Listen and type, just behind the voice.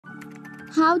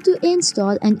How to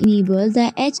install and enable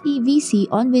the HEVC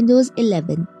on Windows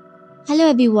 11. Hello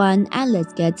everyone, and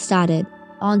let's get started.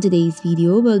 On today's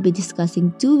video, we'll be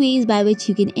discussing two ways by which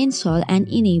you can install and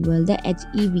enable the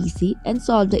HEVC and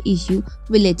solve the issue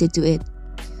related to it.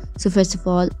 So first of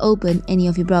all, open any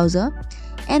of your browser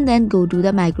and then go to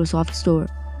the Microsoft Store.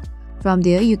 From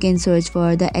there, you can search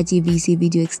for the HEVC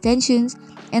video extensions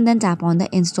and then tap on the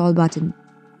install button.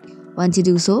 Once you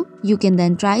do so, you can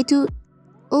then try to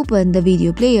open the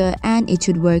video player and it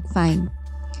should work fine.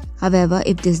 However,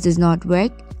 if this does not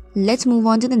work, let's move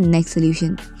on to the next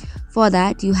solution. For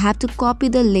that, you have to copy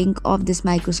the link of this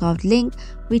Microsoft link,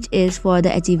 which is for the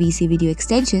HEVC video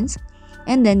extensions,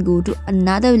 and then go to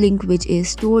another link, which is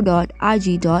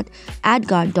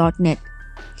store.rg.adguard.net.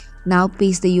 Now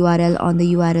paste the URL on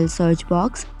the URL search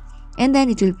box, and then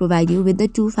it will provide you with the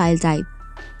two file type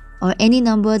or any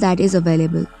number that is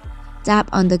available. Tap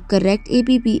on the correct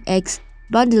apps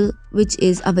bundle which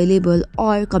is available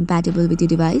or compatible with your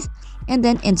device and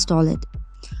then install it.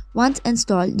 Once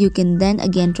installed, you can then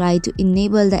again try to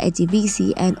enable the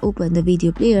HEVC and open the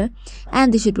video player,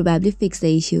 and this should probably fix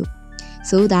the issue.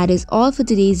 So that is all for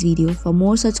today's video. For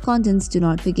more such contents, do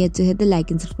not forget to hit the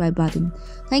like and subscribe button.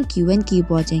 Thank you and keep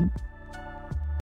watching.